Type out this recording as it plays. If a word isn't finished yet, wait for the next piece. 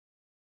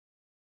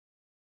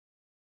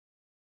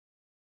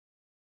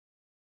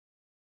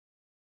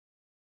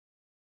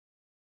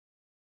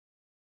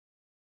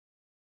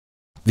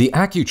The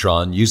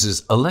Accutron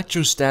uses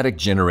electrostatic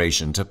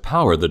generation to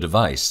power the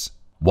device.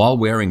 While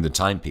wearing the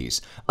timepiece,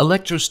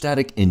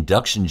 electrostatic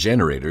induction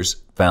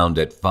generators, found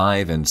at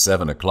 5 and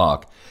 7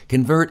 o'clock,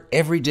 convert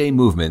everyday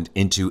movement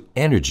into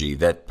energy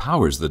that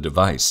powers the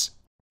device.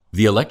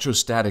 The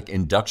electrostatic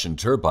induction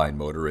turbine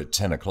motor at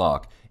 10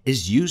 o'clock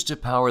is used to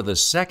power the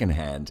second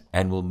hand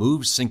and will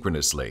move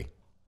synchronously.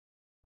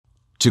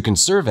 To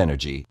conserve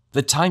energy,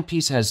 the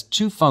timepiece has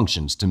two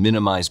functions to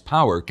minimize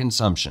power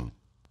consumption.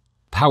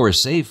 Power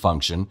save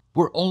function,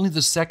 where only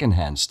the second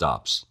hand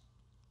stops,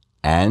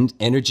 and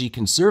energy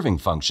conserving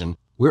function,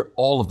 where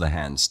all of the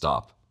hands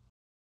stop.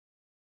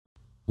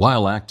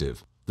 While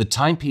active, the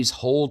timepiece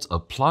holds a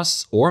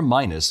plus or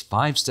minus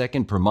 5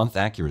 second per month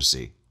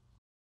accuracy.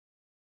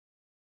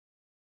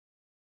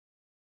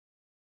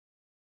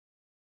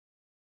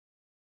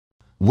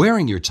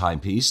 Wearing your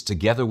timepiece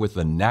together with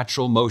the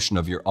natural motion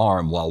of your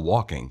arm while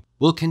walking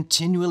will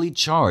continually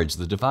charge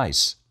the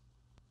device.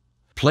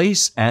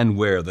 Place and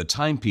wear the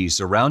timepiece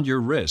around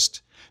your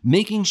wrist,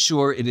 making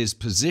sure it is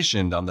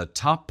positioned on the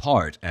top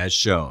part as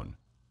shown.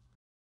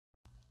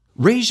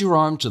 Raise your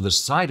arm to the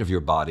side of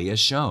your body as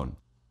shown,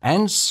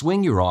 and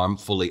swing your arm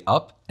fully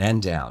up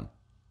and down.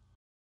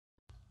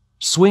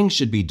 Swing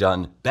should be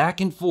done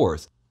back and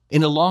forth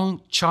in a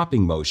long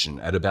chopping motion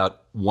at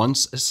about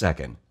once a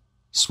second.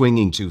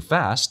 Swinging too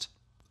fast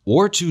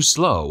or too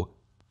slow,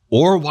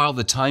 or while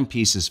the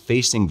timepiece is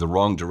facing the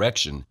wrong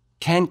direction,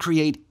 can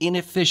create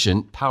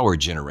inefficient power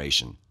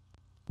generation.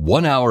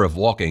 1 hour of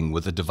walking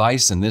with a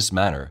device in this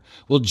manner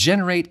will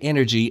generate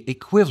energy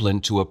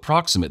equivalent to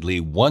approximately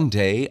 1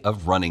 day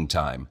of running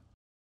time.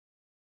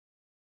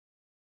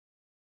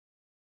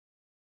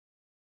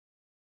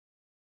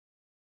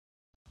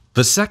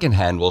 The second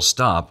hand will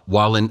stop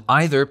while in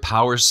either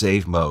power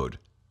save mode.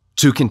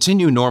 To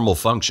continue normal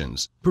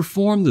functions,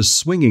 perform the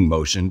swinging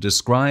motion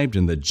described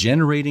in the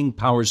generating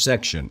power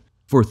section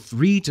for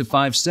 3 to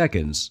 5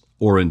 seconds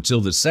or until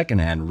the second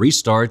hand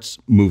restarts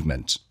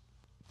movement.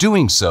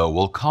 Doing so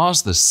will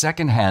cause the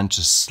second hand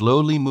to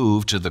slowly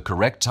move to the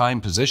correct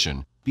time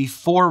position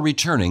before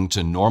returning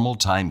to normal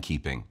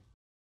timekeeping.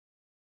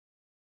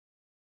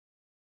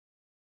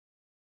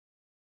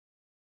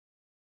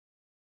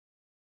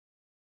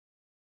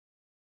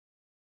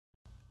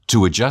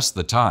 To adjust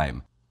the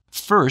time,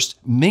 first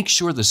make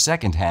sure the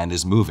second hand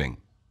is moving.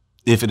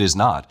 If it is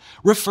not,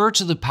 refer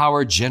to the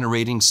power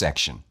generating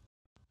section.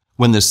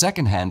 When the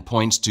second hand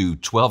points to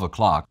 12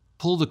 o'clock,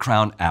 pull the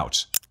crown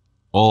out.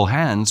 All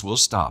hands will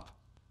stop.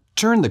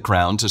 Turn the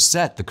crown to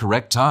set the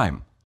correct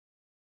time.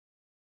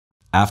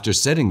 After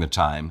setting the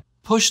time,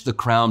 push the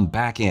crown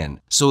back in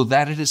so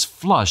that it is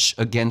flush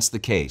against the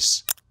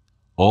case.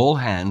 All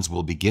hands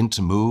will begin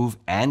to move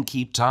and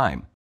keep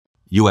time.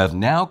 You have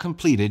now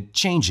completed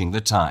changing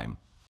the time.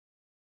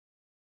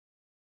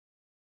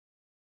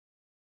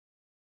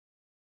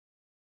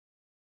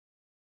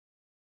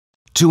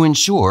 To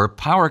ensure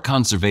power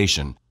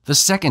conservation, the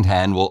second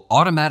hand will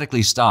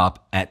automatically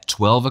stop at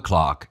 12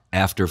 o'clock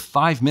after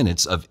 5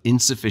 minutes of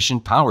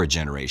insufficient power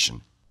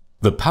generation.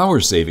 The power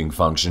saving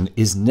function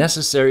is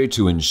necessary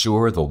to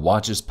ensure the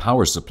watch's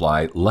power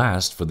supply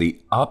lasts for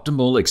the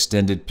optimal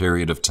extended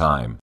period of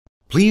time.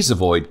 Please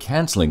avoid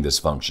canceling this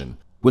function,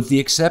 with the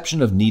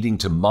exception of needing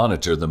to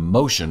monitor the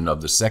motion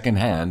of the second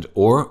hand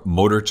or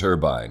motor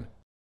turbine.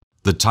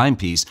 The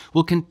timepiece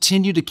will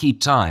continue to keep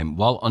time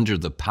while under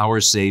the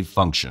power save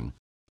function.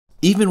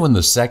 Even when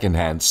the second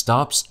hand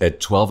stops at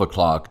 12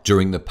 o'clock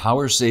during the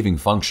power-saving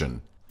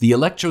function, the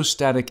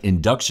electrostatic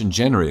induction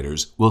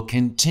generators will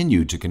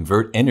continue to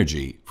convert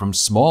energy from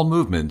small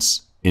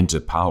movements into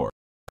power.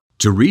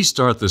 To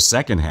restart the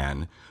second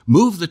hand,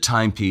 move the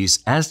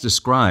timepiece as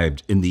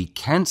described in the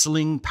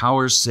Canceling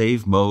Power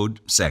Save Mode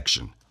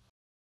section.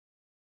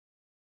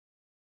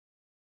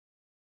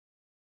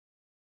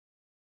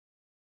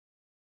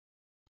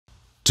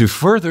 To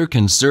further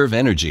conserve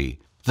energy,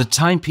 the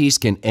timepiece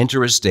can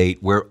enter a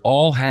state where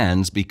all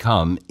hands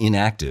become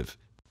inactive.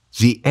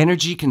 The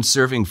energy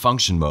conserving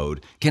function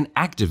mode can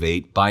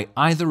activate by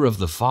either of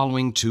the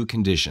following two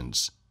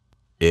conditions.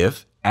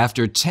 If,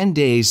 after 10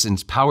 days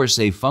since power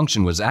save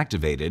function was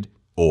activated,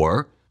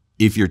 or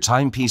if your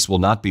timepiece will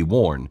not be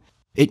worn,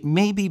 it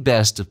may be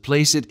best to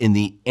place it in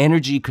the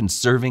energy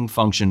conserving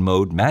function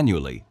mode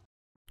manually.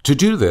 To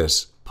do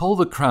this, pull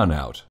the crown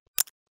out.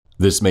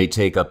 This may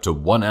take up to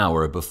 1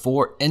 hour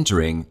before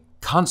entering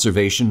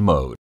conservation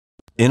mode.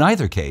 In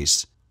either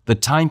case, the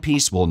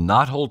timepiece will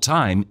not hold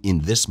time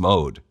in this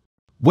mode.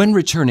 When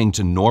returning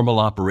to normal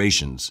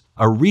operations,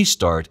 a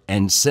restart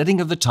and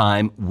setting of the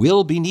time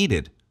will be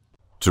needed.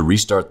 To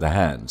restart the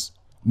hands,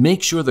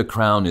 make sure the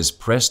crown is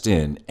pressed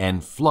in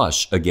and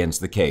flush against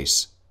the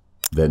case.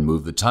 Then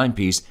move the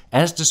timepiece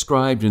as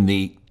described in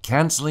the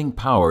Canceling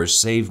Power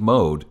Save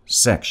Mode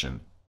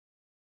section.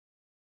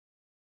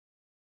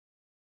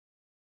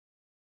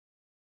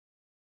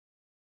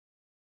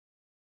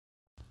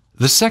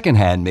 The second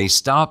hand may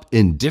stop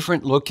in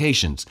different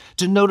locations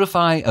to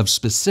notify of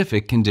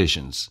specific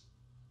conditions.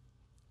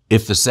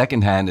 If the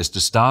second hand is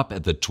to stop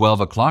at the 12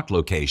 o'clock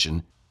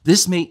location,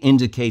 This may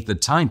indicate the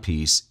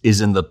timepiece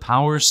is in the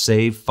power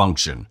save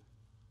function.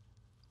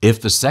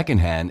 If the second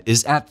hand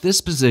is at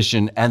this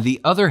position and the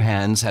other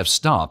hands have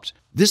stopped,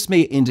 this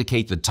may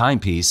indicate the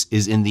timepiece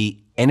is in the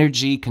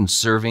energy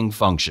conserving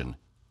function.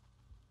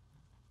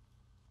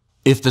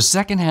 If the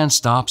second hand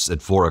stops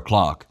at 4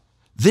 o'clock,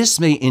 this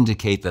may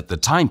indicate that the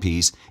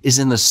timepiece is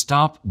in the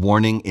stop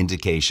warning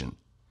indication.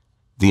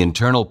 The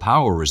internal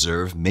power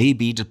reserve may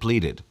be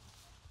depleted.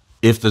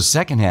 If the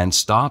second hand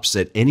stops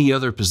at any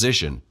other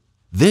position,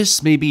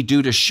 this may be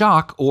due to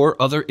shock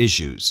or other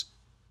issues.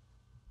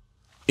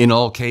 In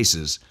all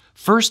cases,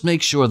 first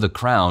make sure the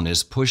crown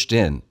is pushed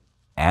in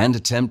and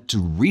attempt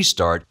to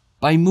restart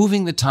by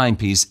moving the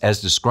timepiece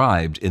as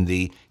described in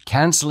the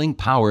Canceling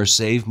Power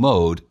Save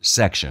Mode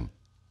section.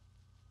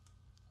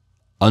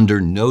 Under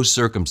no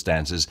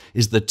circumstances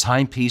is the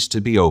timepiece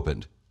to be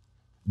opened.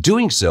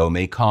 Doing so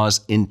may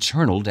cause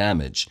internal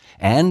damage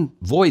and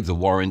void the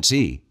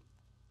warranty.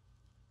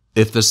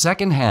 If the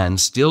second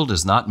hand still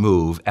does not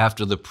move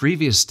after the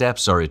previous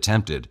steps are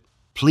attempted,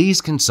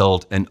 please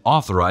consult an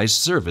authorized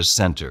service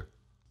center.